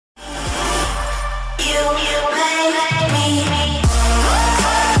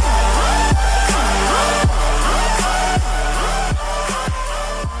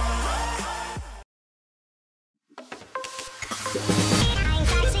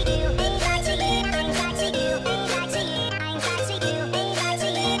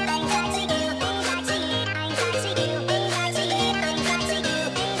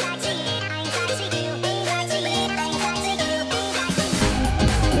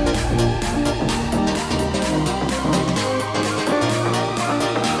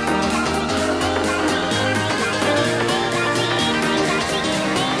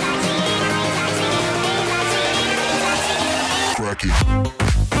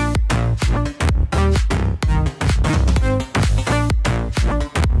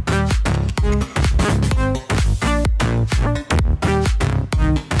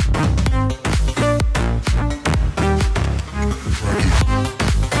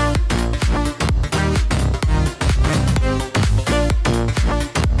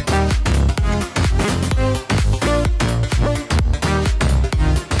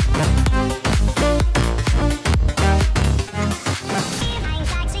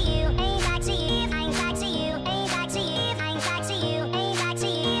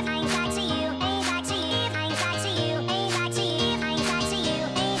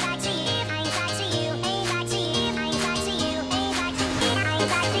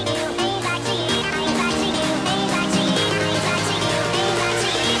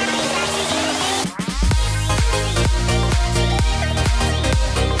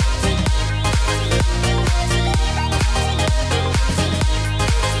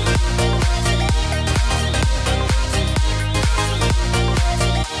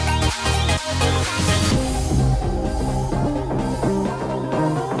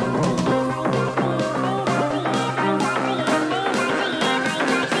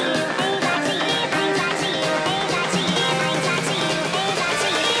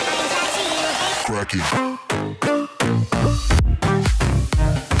cracking.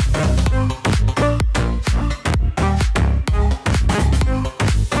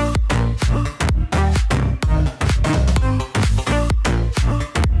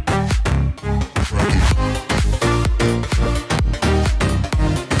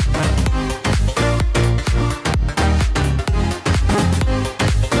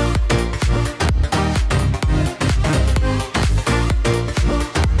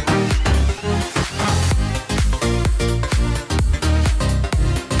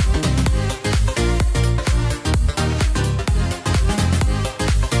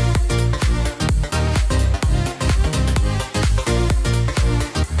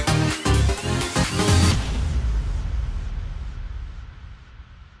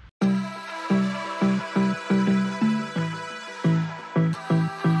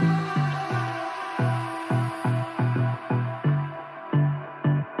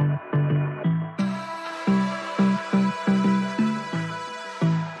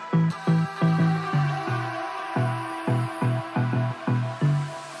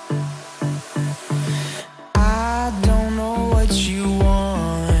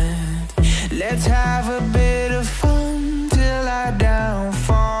 Let's have a bit of fun till I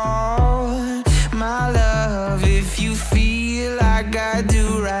downfall. My love, if you feel like I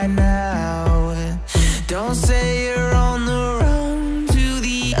do right now, don't say you're on the run to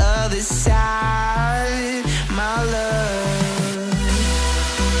the other side, my love.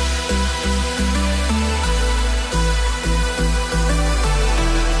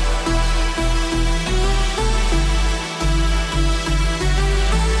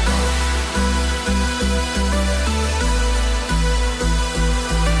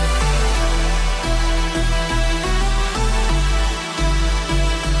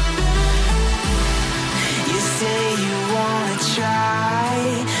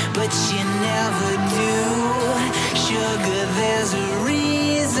 But you never do. Sugar, there's a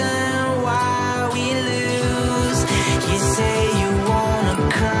reason why we lose. You say you wanna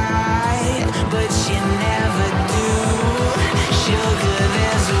cry, but you never do. Sugar,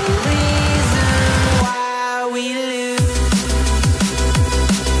 there's a reason why we lose.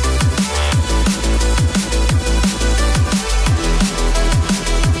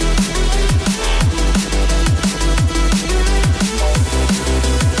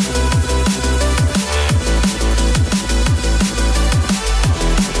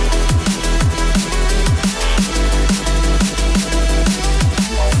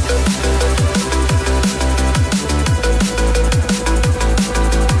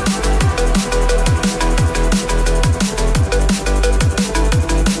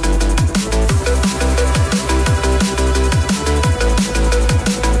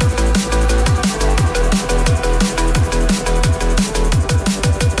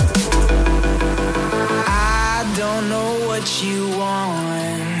 You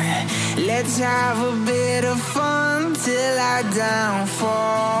want. Let's have a bit of fun till I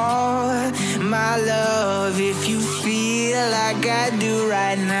downfall. My love, if you feel like I do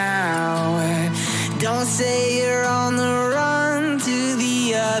right now, don't say you're on the run to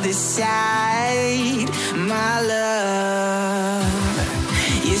the other side, my love.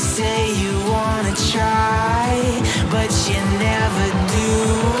 You say you wanna try,